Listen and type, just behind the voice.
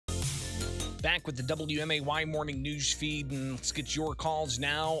Back with the WMAY morning news feed, and let's get your calls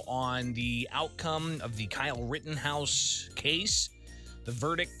now on the outcome of the Kyle Rittenhouse case. The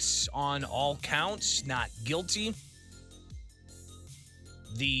verdict on all counts, not guilty.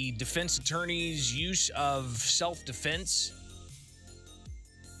 The defense attorney's use of self-defense,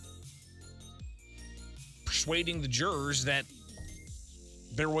 persuading the jurors that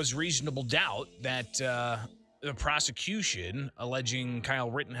there was reasonable doubt that the prosecution alleging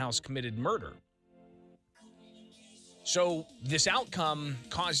Kyle Rittenhouse committed murder. So this outcome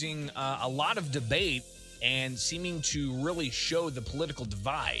causing a lot of debate and seeming to really show the political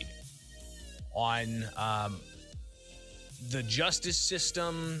divide on the justice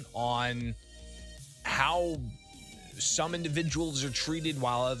system, on how some individuals are treated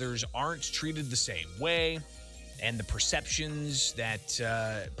while others aren't treated the same way, and the perceptions that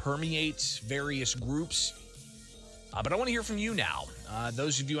permeate various groups. But I want to hear from you now.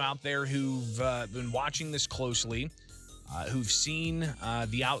 Those of you out there who've been watching this closely, who've seen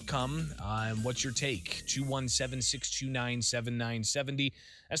the outcome, and what's your take? 217-629-7970.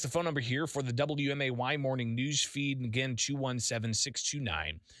 That's the phone number here for the WMAY morning news feed. And again,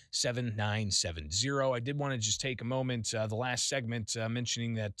 217-629-7970. I did want to just take a moment, the last segment,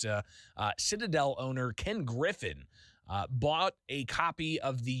 mentioning that Citadel owner Ken Griffin bought a copy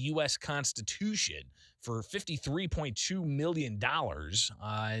of the U.S. Constitution for $53.2 million,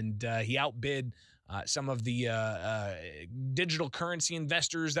 and he outbid some of the digital currency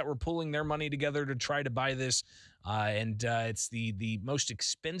investors that were pulling their money together to try to buy this. And it's the most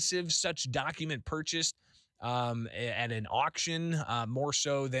expensive such document purchased at an auction, more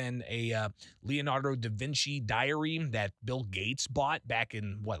so than a Leonardo da Vinci diary that Bill Gates bought back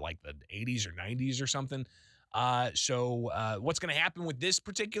in, like the 80s or 90s or something. So what's going to happen with this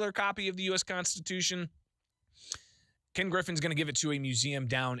particular copy of the U.S. Constitution? Ken Griffin's going to give it to a museum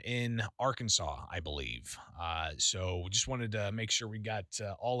down in Arkansas, I believe. So just wanted to make sure we got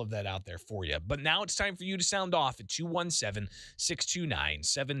all of that out there for you. But now it's time for you to sound off at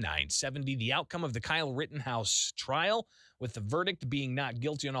 217-629-7970. The outcome of the Kyle Rittenhouse trial, with the verdict being not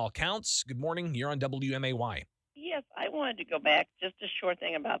guilty on all counts. Good morning. You're on WMAY. Yes, I wanted to go back just a short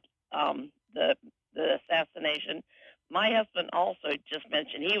thing about the assassination. My husband also just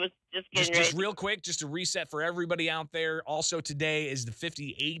mentioned he was just getting ready. Just real quick, just to reset for everybody out there. Also today is the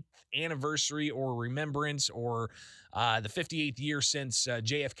 58th anniversary or remembrance, or the 58th year since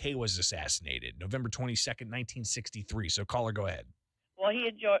JFK was assassinated, November 22nd, 1963. So caller, go ahead. Well, he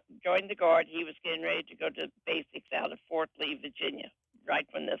had joined the Guard. He was getting ready to go to basics out of Fort Lee, Virginia, right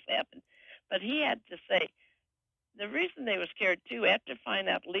when this happened. But he had to say, the reason they were scared, too, after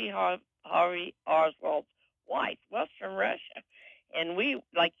finding out Lee Harvey Oswald's wife was from Russia. And we,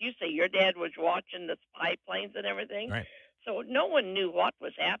 like you say, your dad was watching the spy planes and everything. Right. So no one knew what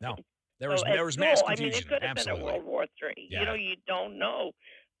was happening. No, there was mass confusion. It could have Absolutely. been a World War III. Yeah. You don't know.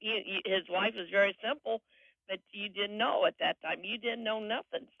 His wife was very simple, but you didn't know at that time. You didn't know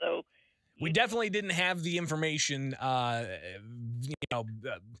nothing. So we definitely didn't have the information,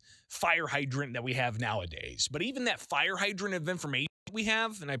 fire hydrant that we have nowadays. But even that fire hydrant of information we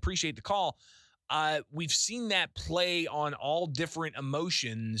have, and I appreciate the call, we've seen that play on all different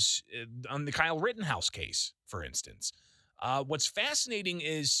emotions on the Kyle Rittenhouse case, for instance. What's fascinating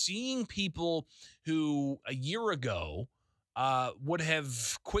is seeing people who a year ago would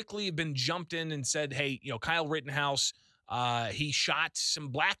have quickly been jumped in and said, hey, Kyle Rittenhouse, he shot some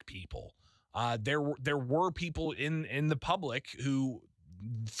black people. There were people in the public who,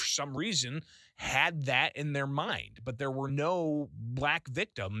 for some reason, had that in their mind, but there were no black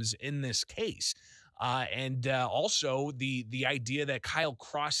victims in this case. And also the idea that Kyle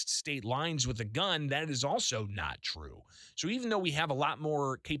crossed state lines with a gun, that is also not true. So even though we have a lot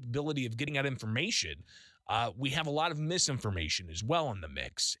more capability of getting out information, we have a lot of misinformation as well in the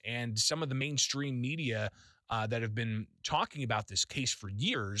mix. And some of the mainstream media that have been talking about this case for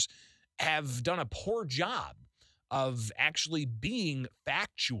years have done a poor job of actually being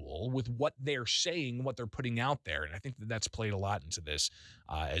factual with what they're saying, what they're putting out there. And I think that's played a lot into this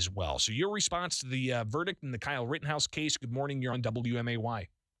as well. So your response to the verdict in the Kyle Rittenhouse case. Good morning. You're on WMAY.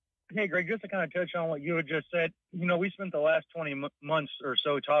 Hey, Greg, just to kind of touch on what you had just said, we spent the last 20 months or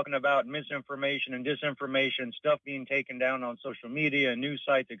so talking about misinformation and disinformation, stuff being taken down on social media, news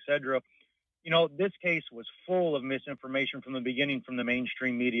sites, etc. This case was full of misinformation from the beginning from the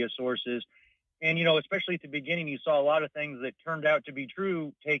mainstream media sources. And, especially at the beginning, you saw a lot of things that turned out to be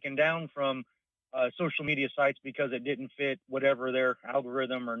true taken down from social media sites because it didn't fit whatever their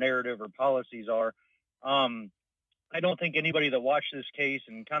algorithm or narrative or policies are. I don't think anybody that watched this case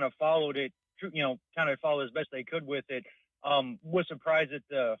and kind of followed it, kind of followed as best they could with it, Was surprised at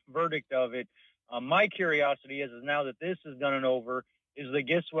the verdict of it. My curiosity is now that this is done and over, is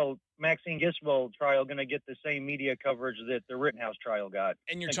the Maxine Giswell trial going to get the same media coverage that the Rittenhouse trial got?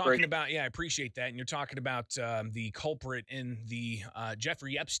 And you're Thanks, talking Greg. about, yeah, I appreciate that. And you're talking about the culprit in the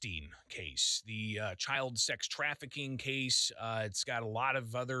Jeffrey Epstein case, the child sex trafficking case. It's got a lot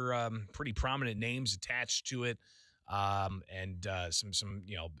of other pretty prominent names attached to it, and some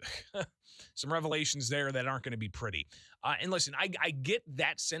some revelations there that aren't going to be pretty. And listen, I get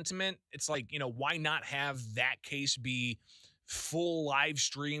that sentiment. It's like, why not have that case be full live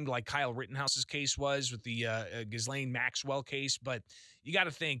streamed like Kyle Rittenhouse's case was with the Ghislaine Maxwell case? But you got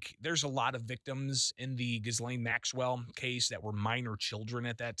to think there's a lot of victims in the Ghislaine Maxwell case that were minor children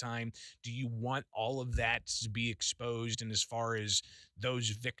at that time. Do you want all of that to be exposed? And as far as those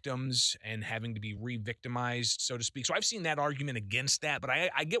victims and having to be re-victimized, so to speak. So I've seen that argument against that, but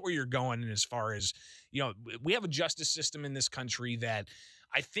I get where you're going. And as far as, we have a justice system in this country that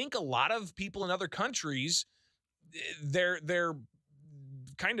I think a lot of people in other countries, they're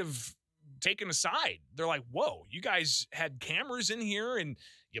kind of taken aside. They're like, whoa, you guys had cameras in here and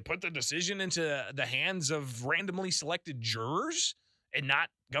you put the decision into the hands of randomly selected jurors and not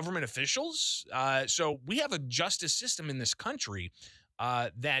government officials. So we have a justice system in this country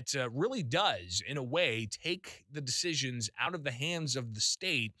that really does, in a way, take the decisions out of the hands of the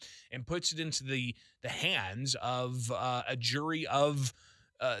state and puts it into the hands of a jury of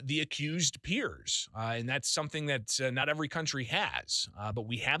the accused peers. And that's something that not every country has. But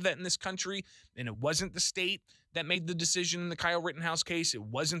we have that in this country, and it wasn't the state that made the decision in the Kyle Rittenhouse case. It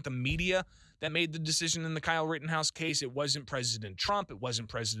wasn't the media that made the decision in the Kyle Rittenhouse case. It wasn't President Trump. It wasn't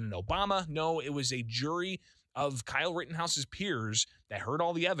President Obama. No, it was a jury of Kyle Rittenhouse's peers that heard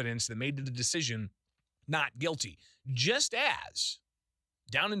all the evidence that made the decision not guilty. Just as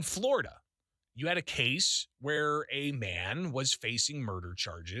down in Florida, you had a case where a man was facing murder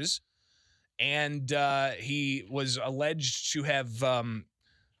charges, and he was alleged to have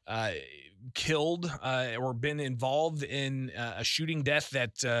killed or been involved in a shooting death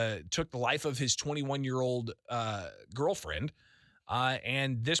that took the life of his 21-year-old girlfriend.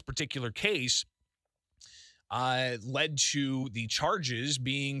 And this particular case led to the charges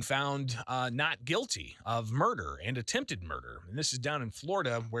being found not guilty of murder and attempted murder. And this is down in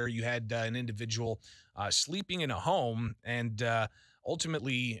Florida, where you had an individual sleeping in a home, and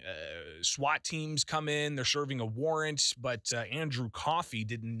ultimately SWAT teams come in. They're serving a warrant, but Andrew Coffey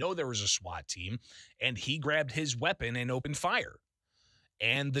didn't know there was a SWAT team, and he grabbed his weapon and opened fire.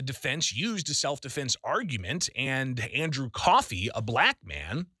 And the defense used a self-defense argument, and Andrew Coffey, a black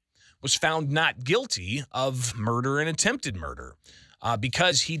man, was found not guilty of murder and attempted murder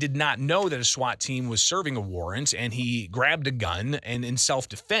because he did not know that a SWAT team was serving a warrant, and he grabbed a gun and in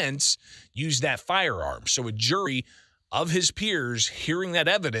self-defense used that firearm. So a jury of his peers, hearing that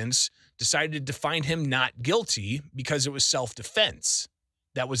evidence, decided to find him not guilty because it was self-defense.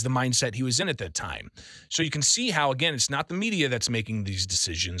 That was the mindset he was in at that time. So you can see how, again, it's not the media that's making these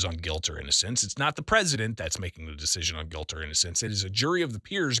decisions on guilt or innocence. It's not the president that's making the decision on guilt or innocence. It is a jury of the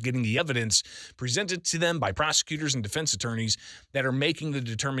peers getting the evidence presented to them by prosecutors and defense attorneys that are making the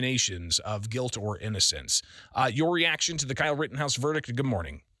determinations of guilt or innocence. Your reaction to the Kyle Rittenhouse verdict? Good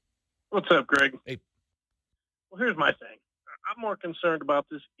morning. What's up, Greg? Hey. Well, here's my thing. I'm more concerned about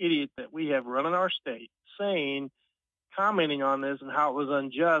this idiot that we have running our state commenting on this and how it was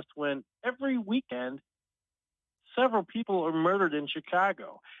unjust, when every weekend several people are murdered in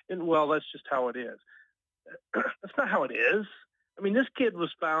Chicago. And, well, that's just how it is. That's not how it is. I mean, this kid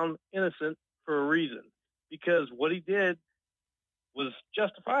was found innocent for a reason, because what he did was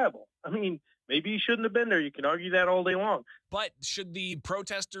justifiable. I mean, maybe he shouldn't have been there. You can argue that all day long. But should the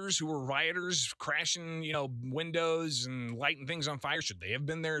protesters who were rioters crashing, windows and lighting things on fire, should they have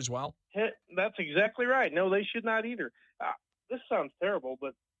been there as well? That's exactly right. No, they should not either. This sounds terrible,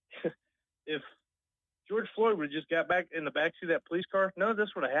 but if George Floyd would have just got back in the backseat of that police car, none of this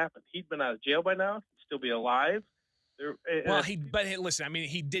would have happened. He'd been out of jail by now. He'd still be alive. Listen, I mean,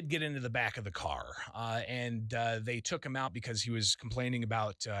 he did get into the back of the car, and they took him out because he was complaining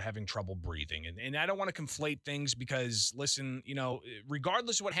about having trouble breathing. And I don't want to conflate things because, listen,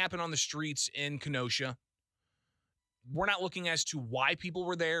 regardless of what happened on the streets in Kenosha, we're not looking as to why people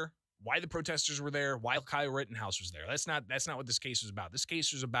were there, why the protesters were there, why Kyle Rittenhouse was there. That's not what this case was about. This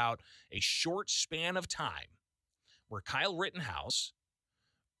case was about a short span of time where Kyle Rittenhouse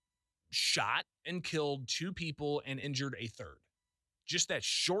shot and killed 2 people and injured a third. Just that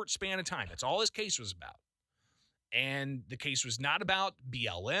short span of time. That's all his case was about. And the case was not about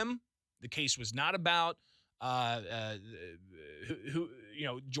BLM. The case was not about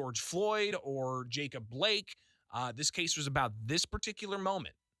George Floyd or Jacob Blake. This case was about this particular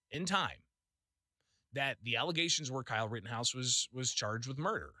moment in time that the allegations were Kyle Rittenhouse was charged with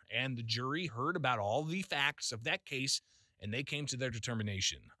murder. And the jury heard about all the facts of that case, and they came to their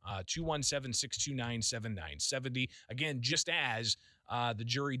determination. 217-629-7970. Again, just as the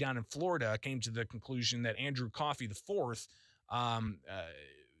jury down in Florida came to the conclusion that Andrew Coffey IV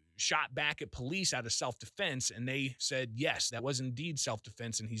shot back at police out of self-defense, and they said, yes, that was indeed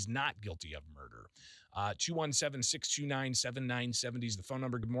self-defense, and he's not guilty of murder. 217-629-7970 is the phone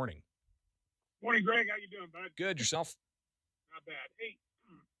number. Good morning. Morning, Greg. How you doing, bud? Good. Yourself? Not bad. Hey,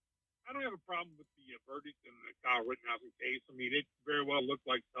 I don't have a problem with the verdict in the Kyle Rittenhouse case. I mean, it very well looked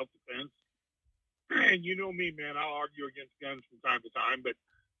like self-defense. And you know me, man, I'll argue against guns from time to time, but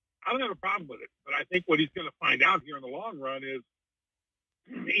I don't have a problem with it. But I think what he's going to find out here in the long run is,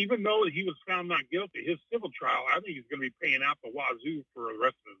 even though he was found not guilty, his civil trial, I think he's going to be paying out the wazoo for the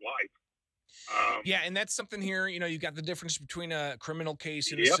rest of his life. Yeah, and that's something here. You know, you've got the difference between a criminal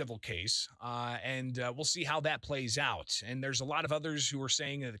case and a civil case, and we'll see how that plays out. And there's a lot of others who are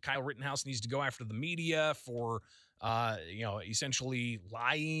saying that Kyle Rittenhouse needs to go after the media for, essentially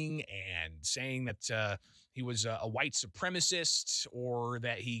lying and saying that he was a white supremacist or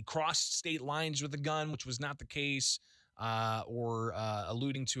that he crossed state lines with a gun, which was not the case, or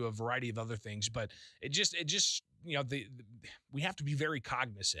alluding to a variety of other things. But it just we have to be very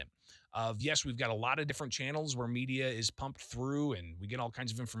cognizant of, yes, we've got a lot of different channels where media is pumped through and we get all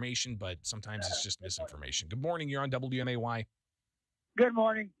kinds of information, but sometimes it's just misinformation. Good morning. You're on WMAY. Good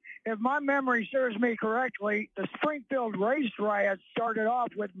morning. If my memory serves me correctly, the Springfield race riot started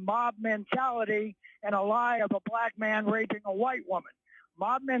off with mob mentality and a lie of a black man raping a white woman.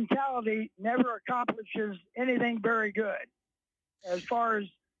 Mob mentality never accomplishes anything very good. As far as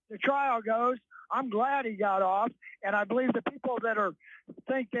the trial goes, I'm glad he got off, and I believe the people that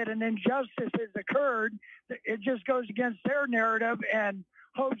think that an injustice has occurred, it just goes against their narrative and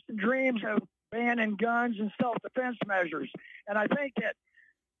hopes and dreams of banning guns and self-defense measures. And I think that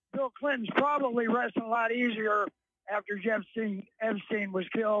Bill Clinton's probably resting a lot easier after Epstein was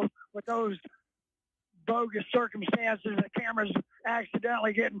killed with those bogus circumstances, the cameras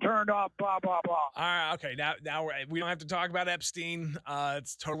accidentally getting turned off, blah, blah, blah. All right, okay. Now we don't have to talk about Epstein.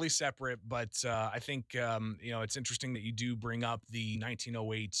 It's totally separate, but I think, it's interesting that you do bring up the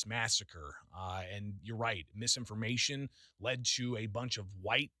 1908 massacre. And you're right. Misinformation led to a bunch of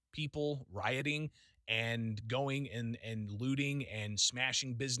white people rioting and going and looting and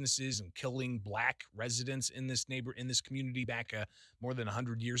smashing businesses and killing black residents in this community back more than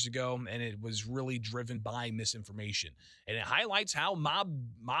 100 years ago. And it was really driven by misinformation. And it highlights how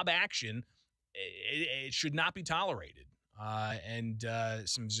mob action, it should not be tolerated. And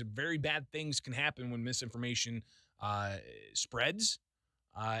some very bad things can happen when misinformation spreads.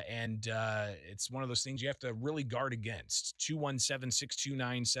 And it's one of those things you have to really guard against.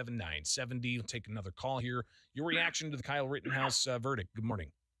 217-629-7970. We'll take another call here. Your reaction to the Kyle Rittenhouse verdict. Good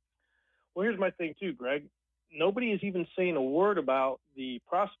morning. Well, here's my thing too, Greg. Nobody is even saying a word about the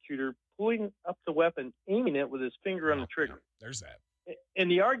prosecutor pulling up the weapon, aiming it with his finger on the trigger. Yeah, there's that.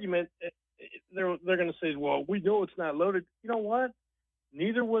 And the argument, they're going to say, well, we know it's not loaded. You know what?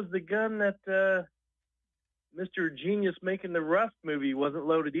 Neither was the gun that Mr. Genius Making the Rust movie wasn't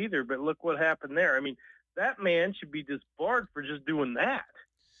loaded either, but look what happened there. I mean, that man should be disbarred for just doing that.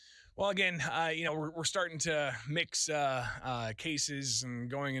 Well, again, we're starting to mix cases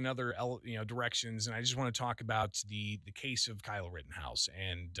and going in other directions, and I just want to talk about the case of Kyle Rittenhouse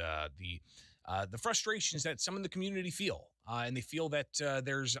and the frustrations that some in the community feel, and they feel that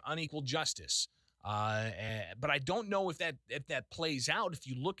there's unequal justice. But I don't know if that plays out if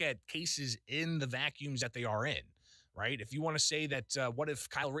you look at cases in the vacuums that they are in, right? If you want to say that, what if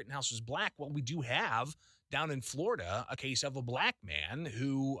Kyle Rittenhouse was black? Well, we do have down in Florida a case of a black man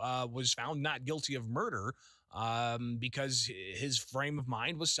who was found not guilty of murder because his frame of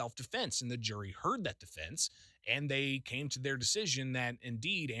mind was self-defense, and the jury heard that defense, and they came to their decision that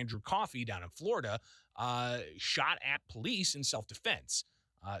indeed Andrew Coffey down in Florida shot at police in self-defense.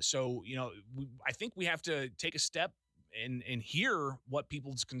 So, I think we have to take a step and hear what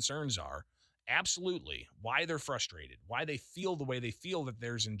people's concerns are. Absolutely. Why they're frustrated, why they feel the way they feel that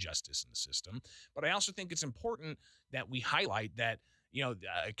there's injustice in the system. But I also think it's important that we highlight that,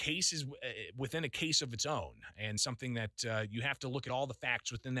 a case is within a case of its own, and something that you have to look at all the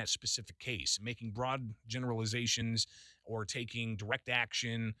facts within that specific case. Making broad generalizations or taking direct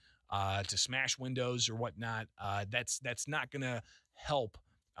action to smash windows or whatnot, that's not going to help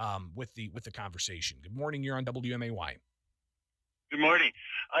with the conversation. Good morning. You're on WMAY. Good morning.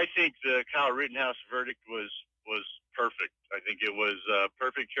 I think the Kyle Rittenhouse verdict was perfect. I think it was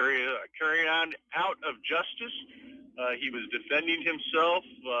perfect carry on out of justice. He was defending himself.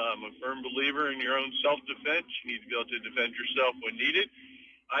 I'm a firm believer in your own self-defense. You need to be able to defend yourself when needed.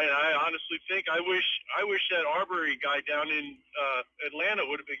 I honestly think I wish that Arbery guy down in Atlanta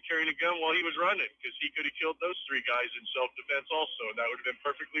would have been carrying a gun while he was running, because he could have killed those three guys in self-defense also, and that would have been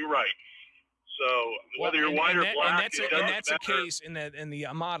perfectly right. So whether you're white or black, and that's a case in the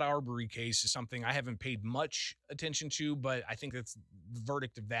Ahmaud Arbery case is something I haven't paid much attention to, but I think that's the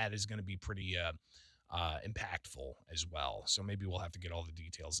verdict of that is going to be pretty impactful as well. So maybe we'll have to get all the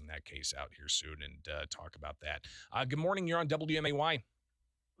details in that case out here soon and talk about that. Good morning. You're on WMAY.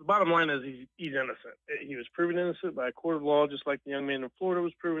 The bottom line is he's innocent. He was proven innocent by a court of law, just like the young man in Florida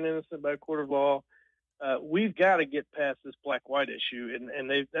was proven innocent by a court of law. We've got to get past this black-white issue, and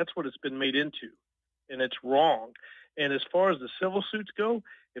that's what it's been made into, and it's wrong. And as far as the civil suits go,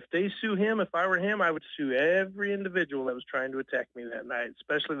 if they sue him, if I were him, I would sue every individual that was trying to attack me that night,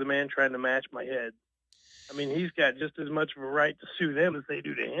 especially the man trying to match my head. I mean, he's got just as much of a right to sue them as they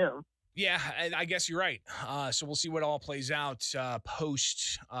do to him. Yeah, I guess you're right. So we'll see what all plays out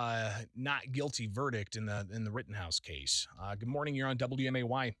post not guilty verdict in the Rittenhouse case. Good morning. You're on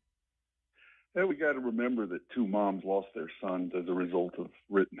WMAY. Hey, we got to remember that two moms lost their sons as a result of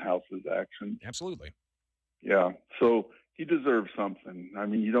Rittenhouse's actions. Absolutely. Yeah, so he deserves something. I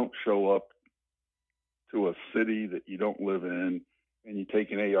mean, you don't show up to a city that you don't live in and you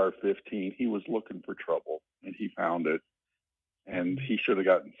take an AR-15. He was looking for trouble, and he found it. And he should have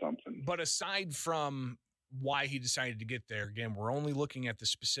gotten something. But aside from why he decided to get there, again, we're only looking at the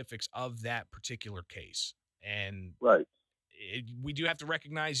specifics of that particular case. And right. We do have to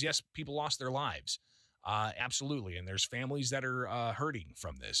recognize, yes, people lost their lives. Absolutely. And there's families that are hurting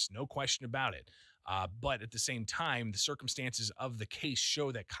from this. No question about it. But at the same time, the circumstances of the case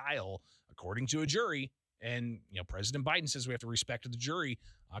show that Kyle, according to a jury, and President Biden says we have to respect the jury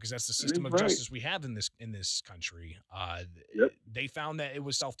because that's the system of justice we have in this country. They found that it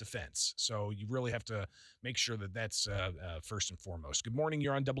was self-defense, so you really have to make sure that that's first and foremost. Good morning.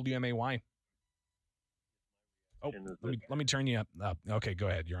 You're on WMAY. Oh, let me turn you up. Okay, go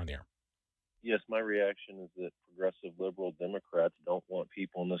ahead. You're on the air. Yes, my reaction is that progressive liberal Democrats don't want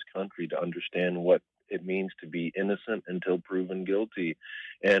people in this country to understand what it means to be innocent until proven guilty,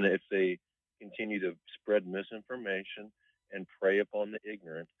 and if they continue to spread misinformation and prey upon the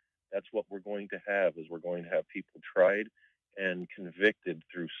ignorant, that's what we're going to have. Is we're going to have people tried and convicted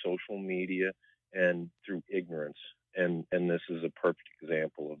through social media and through ignorance, and this is a perfect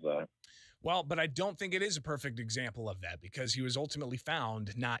example of that. Well, but I don't think it is a perfect example of that because he was ultimately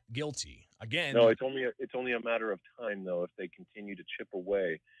found not guilty. Again, no, it's only a matter of time, though, if they continue to chip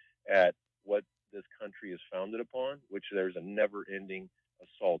away at what this country is founded upon, which there's a never-ending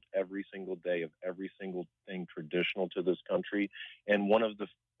assault every single day of every single thing traditional to this country. And one of the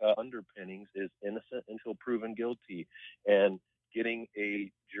underpinnings is innocent until proven guilty, and getting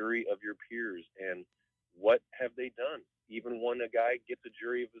a jury of your peers. And what have they done? Even when a guy gets a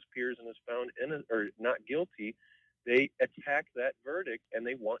jury of his peers and is found innocent or not guilty, they attack that verdict and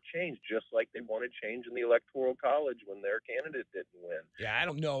they want change, just like they wanted change in the Electoral College when their candidate didn't win. Yeah, I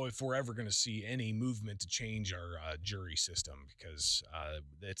don't know if we're ever going to see any movement to change our jury system because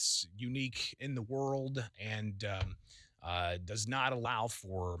it's unique in the world and does not allow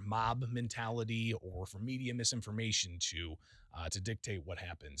for mob mentality or for media misinformation to dictate what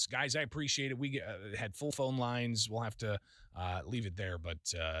happens. Guys, I appreciate it. We had full phone lines. We'll have to leave it there, but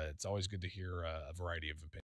it's always good to hear a variety of opinions.